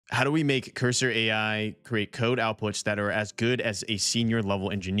How do we make Cursor AI create code outputs that are as good as a senior level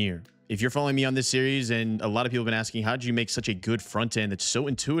engineer? If you're following me on this series, and a lot of people have been asking, how did you make such a good front end that's so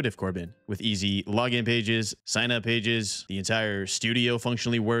intuitive, Corbin? With easy login pages, sign up pages, the entire studio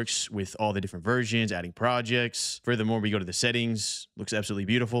functionally works with all the different versions, adding projects. Furthermore, we go to the settings, looks absolutely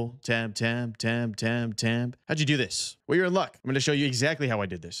beautiful. Tab, tab, tab, tab, tab. How'd you do this? Well, you're in luck. I'm going to show you exactly how I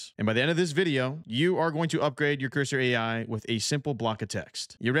did this. And by the end of this video, you are going to upgrade your Cursor AI with a simple block of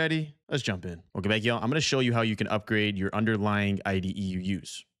text. You ready? Let's jump in. Welcome back, y'all. I'm going to show you how you can upgrade your underlying IDE you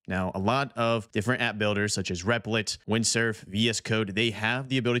use. Now, a lot of different app builders such as Replit, Windsurf, VS Code, they have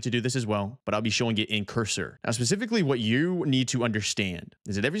the ability to do this as well, but I'll be showing it in Cursor. Now, specifically what you need to understand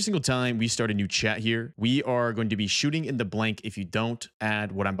is that every single time we start a new chat here, we are going to be shooting in the blank if you don't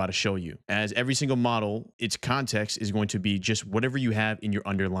add what I'm about to show you. As every single model, its context is going to be just whatever you have in your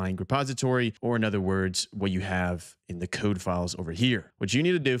underlying repository, or in other words, what you have in the code files over here. What you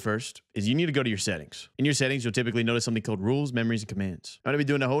need to do first is you need to go to your settings. In your settings, you'll typically notice something called rules, memories, and commands. I'm going to be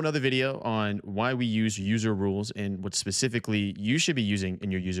doing a whole nother video on why we use user rules and what specifically you should be using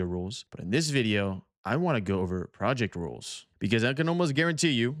in your user rules. But in this video, I want to go over project rules, because I can almost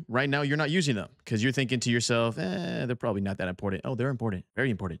guarantee you right now you're not using them because you're thinking to yourself, they're probably not that important. Oh, they're important. Very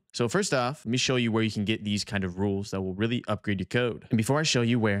important. So first off, let me show you where you can get these kind of rules that will really upgrade your code. And before I show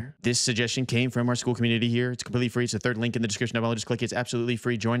you where, this suggestion came from our school community here. It's completely free. It's the third link in the description down below. Just click it. It's absolutely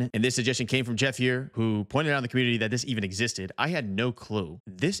free. Join it. And this suggestion came from Jeff here, who pointed out in the community that this even existed. I had no clue.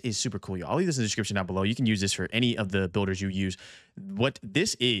 This is super cool, y'all. I'll leave this in the description down below. You can use this for any of the builders you use. What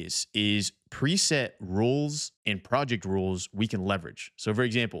this is preset rules and project rules we can leverage. So for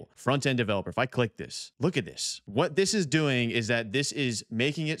example, front-end developer, if I click this, look at this. What this is doing is that this is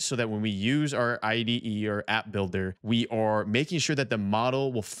making it so that when we use our IDE or app builder, we are making sure that the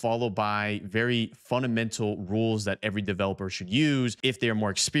model will follow by very fundamental rules that every developer should use if they're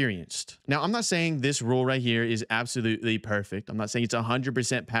more experienced. Now, I'm not saying this rule right here is absolutely perfect. I'm not saying it's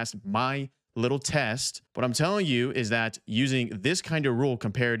 100% past my little test. What I'm telling you is that using this kind of rule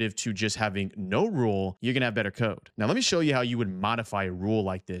comparative to just having no rule, you're going to have better code. Now, let me show you how you would modify a rule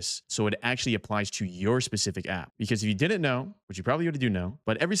like this so it actually applies to your specific app. Because if you didn't know, which you probably already do know,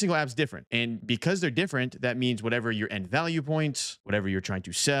 but every single app's different. And because they're different, that means whatever your end value points, whatever you're trying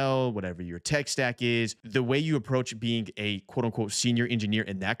to sell, whatever your tech stack is, the way you approach being a quote unquote senior engineer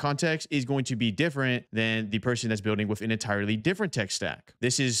in that context is going to be different than the person that's building with an entirely different tech stack.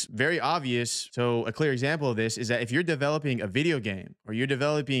 This is very obvious. So a clear example of this is that if you're developing a video game or you're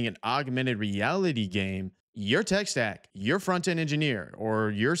developing an augmented reality game, your tech stack, your front-end engineer or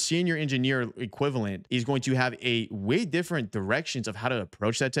your senior engineer equivalent is going to have a way different directions of how to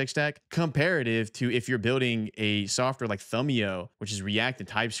approach that tech stack comparative to if you're building a software like Thumbio, which is React and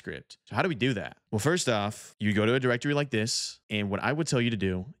TypeScript. So how do we do that? Well, first off, you go to a directory like this, and what I would tell you to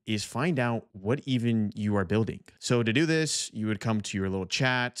do is find out what even you are building. So to do this, you would come to your little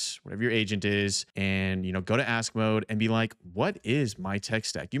chat, whatever your agent is, and go to ask mode and be like, what is my tech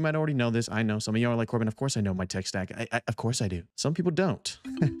stack? You might already know this. I know some of y'all are like, Corbin, of course I know my tech stack. Of course I do. Some people don't.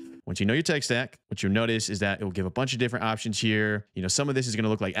 Once you know your tech stack, what you'll notice is that it will give a bunch of different options here. Some of this is going to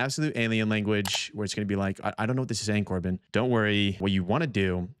look like absolute alien language where it's going to be like, I don't know what this is saying, Corbin. Don't worry. What you want to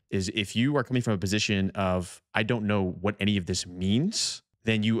do is if you are coming from a position of, I don't know what any of this means,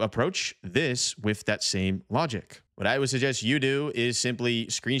 then you approach this with that same logic. What I would suggest you do is simply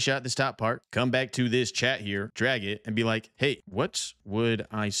screenshot this top part, come back to this chat here, drag it, and be like, hey, what would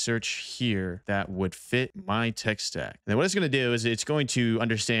I search here that would fit my tech stack? And then what it's going to do is it's going to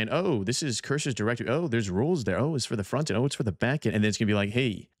understand, oh, this is Cursor's directory. Oh, there's rules there. Oh, it's for the front end. Oh, it's for the back end. And then it's going to be like,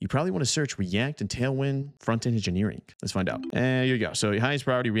 hey, you probably want to search React and Tailwind front-end engineering. Let's find out. And here you go. So highest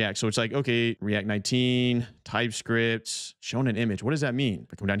priority React. So it's like, okay, React 19, TypeScript, shown an image. What does that mean?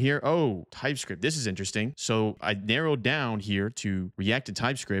 I come down here. Oh, TypeScript. This is interesting. So I narrowed down here to React and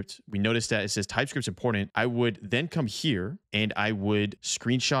TypeScript. We noticed that it says TypeScript's important. I would then come here and I would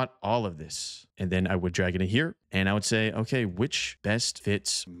screenshot all of this. And then I would drag it in here and I would say, okay, which best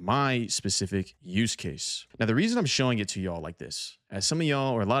fits my specific use case? Now, the reason I'm showing it to y'all like this, as some of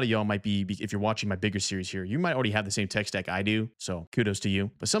y'all or a lot of y'all might be, if you're watching my bigger series here, you might already have the same tech stack I do. So kudos to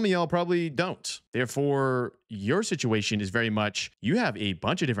you. But some of y'all probably don't. Therefore, your situation is very much, you have a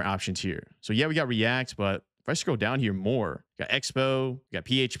bunch of different options here. So yeah, we got React, but if I scroll down here more, we got Expo, we got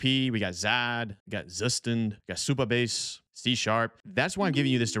PHP, we got Zad, we got Zustand, we got Supabase. C Sharp. That's why I'm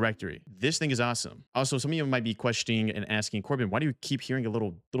giving you this directory. This thing is awesome. Also, some of you might be questioning and asking, Corbin, why do you keep hearing a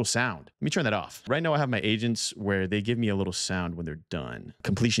little sound? Let me turn that off. Right now I have my agents where they give me a little sound when they're done.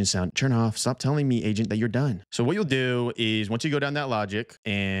 Completion sound, turn off. Stop telling me, agent, that you're done. So what you'll do is once you go down that logic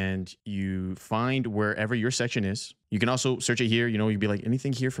and you find wherever your section is, you can also search it here. You know, you'd be like,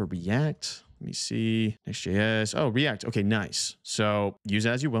 anything here for React? Let me see. Next.js. Oh, React. Okay, nice. So use it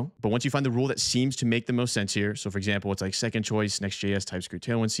as you will. But once you find the rule that seems to make the most sense here, so for example, it's like second choice, Next.js, TypeScript,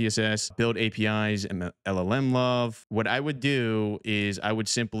 Tailwind, CSS, build APIs, and LLM love. What I would do is I would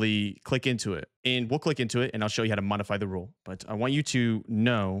simply click into it. And we'll click into it, and I'll show you how to modify the rule. But I want you to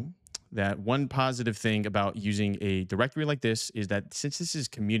know that one positive thing about using a directory like this is that since this is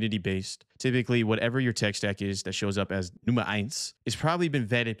community-based, typically whatever your tech stack is that shows up as Nummer 1 is probably been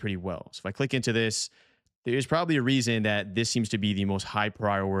vetted pretty well. So if I click into this, there's probably a reason that this seems to be the most high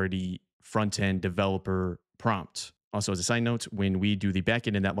priority front-end developer prompt. Also, as a side note, when we do the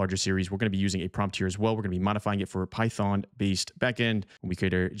backend in that larger series, we're going to be using a prompt here as well. We're going to be modifying it for Python-based backend when we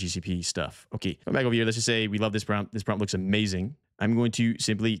create our GCP stuff. Okay, come back over here. Let's just say we love this prompt. This prompt looks amazing. I'm going to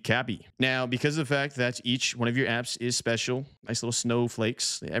simply copy. Now, because of the fact that each one of your apps is special, nice little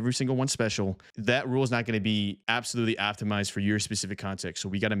snowflakes, every single one special, that rule is not going to be absolutely optimized for your specific context. So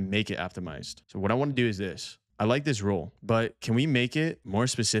we got to make it optimized. So what I want to do is this. I like this rule, but can we make it more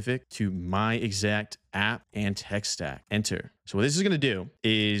specific to my exact app and tech stack? Enter. So what this is going to do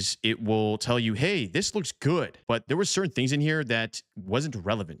is it will tell you, hey, this looks good, but there were certain things in here that wasn't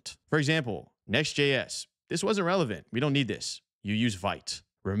relevant. For example, Next.js. This wasn't relevant. We don't need this. You use Vite.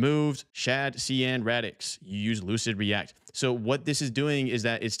 Removed Shad, CN, Radix. You use Lucid React. So what this is doing is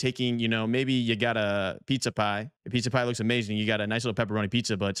that it's taking, you know, maybe you got a pizza pie. The pizza pie looks amazing. You got a nice little pepperoni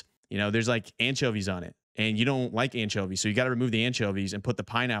pizza, but, you know, there's like anchovies on it. And you don't like anchovies, so you got to remove the anchovies and put the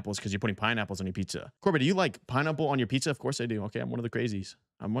pineapples because you're putting pineapples on your pizza. Corbin, do you like pineapple on your pizza? Of course I do. Okay, I'm one of the crazies.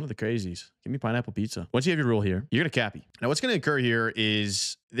 I'm one of the crazies. Give me pineapple pizza. Once you have your rule here, you're going to copy. Now, what's going to occur here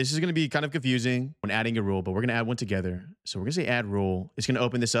is this is going to be kind of confusing when adding a rule, but we're going to add one together. So we're going to say add rule. It's going to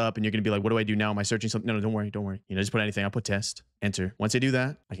open this up, and you're going to be like, what do I do now? Am I searching something? No, don't worry. Don't worry. You know, just put anything. I'll put test, enter. Once I do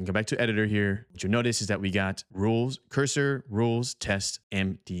that, I can go back to editor here. What you'll notice is that we got rules, cursor, rules, test,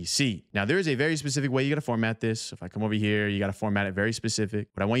 MDC. Now, there is a very specific way you got to format this. If I come over here, you got to format it very specific.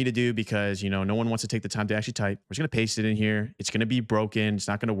 What I want you to do, because, you know, no one wants to take the time to actually type, we're just going to paste it in here. It's going to be broken. It's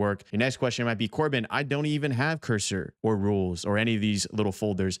not going to work. Your next question might be, Corbin, I don't even have cursor or rules or any of these little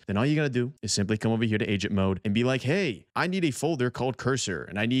folders. Then all you got to do is simply come over here to agent mode and be like, hey, I need a folder called cursor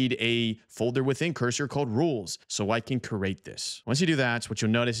and I need a folder within cursor called rules so I can create this. Once you do that, what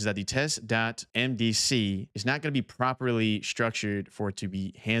you'll notice is that the test.mdc is not going to be properly structured for it to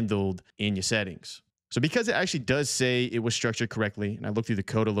be handled in your settings. So because it actually does say it was structured correctly, and I looked through the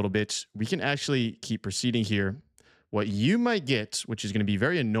code a little bit, we can actually keep proceeding here. What you might get, which is going to be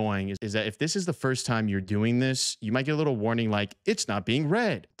very annoying, is that if this is the first time you're doing this, you might get a little warning like, it's not being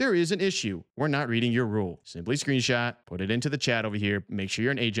read. There is an issue. We're not reading your rule. Simply screenshot, put it into the chat over here, make sure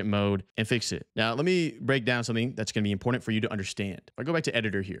you're in agent mode, and fix it. Now, let me break down something that's going to be important for you to understand. If I go back to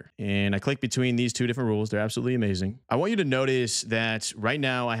editor here, and I click between these two different rules, they're absolutely amazing. I want you to notice that right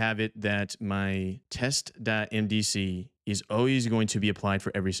now I have it that my test.mdc is always going to be applied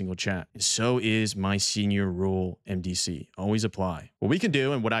for every single chat. And so is my senior rule MDC. Always apply. What we can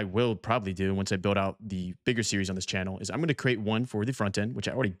do, and what I will probably do once I build out the bigger series on this channel, is I'm going to create one for the front end, which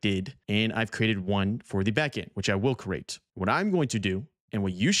I already did, and I've created one for the back end, which I will create. What I'm going to do, and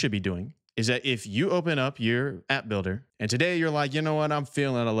what you should be doing, is that if you open up your app builder and today you're like, you know what, I'm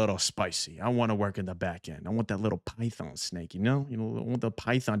feeling a little spicy. I want to work in the back end. I want that little Python snake, you know, I want the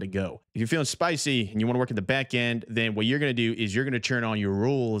Python to go. If you're feeling spicy and you want to work in the back end, then what you're going to do is you're going to turn on your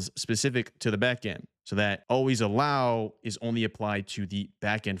rules specific to the back end. So that always allow is only applied to the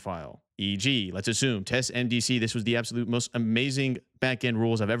backend file. E.g., let's assume test MDC. This was the absolute most amazing backend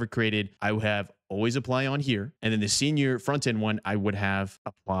rules I've ever created. I would have always apply on here. And then the senior front end one, I would have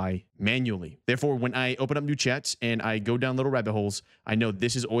apply manually. Therefore, when I open up new chats and I go down little rabbit holes, I know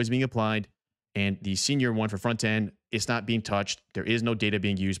this is always being applied. And the senior one for front end, it's not being touched. There is no data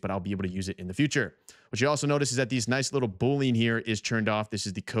being used, but I'll be able to use it in the future. What you also notice is that these nice little Boolean here is turned off. This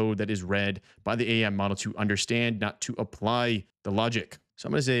is the code that is read by the AI model to understand, not to apply the logic. So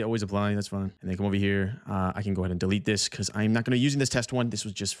I'm going to say always apply. That's fine. And then come over here. I can go ahead and delete this because I'm not going to be using this test one. This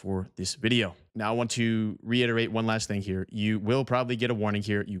was just for this video. Now, I want to reiterate one last thing here. You will probably get a warning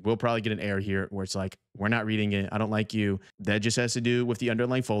here. You will probably get an error here where it's like, we're not reading it. I don't like you. That just has to do with the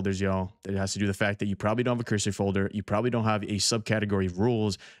underlying folders, y'all. That has to do with the fact that you probably don't have a cursor folder. You probably don't have a subcategory of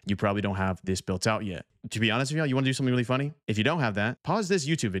rules. You probably don't have this built out yet. To be honest with y'all, you want to do something really funny? If you don't have that, pause this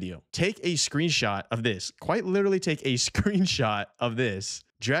YouTube video. Take a screenshot of this. Quite literally take a screenshot of this.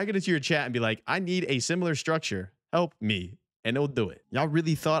 Drag it into your chat and be like, I need a similar structure. Help me. And it'll do it. Y'all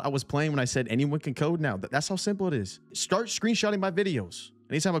really thought I was playing when I said anyone can code now. That's how simple it is. Start screenshotting my videos.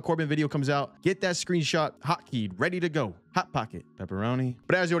 Anytime a Corbin video comes out, get that screenshot hotkeyed, ready to go. Hot pocket, pepperoni.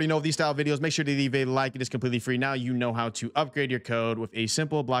 But as you already know, these style videos, make sure to leave a like. It is completely free. Now you know how to upgrade your code with a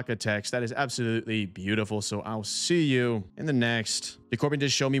simple block of text. That is absolutely beautiful. So I'll see you in the next. The Corbin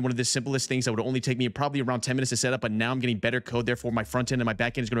just showed me one of the simplest things that would only take me probably around 10 minutes to set up, but now I'm getting better code. Therefore, my front end and my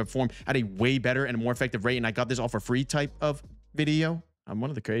back end is going to perform at a way better and a more effective rate. And I got this all for free type of video. I'm one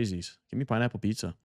of the crazies. Give me pineapple pizza.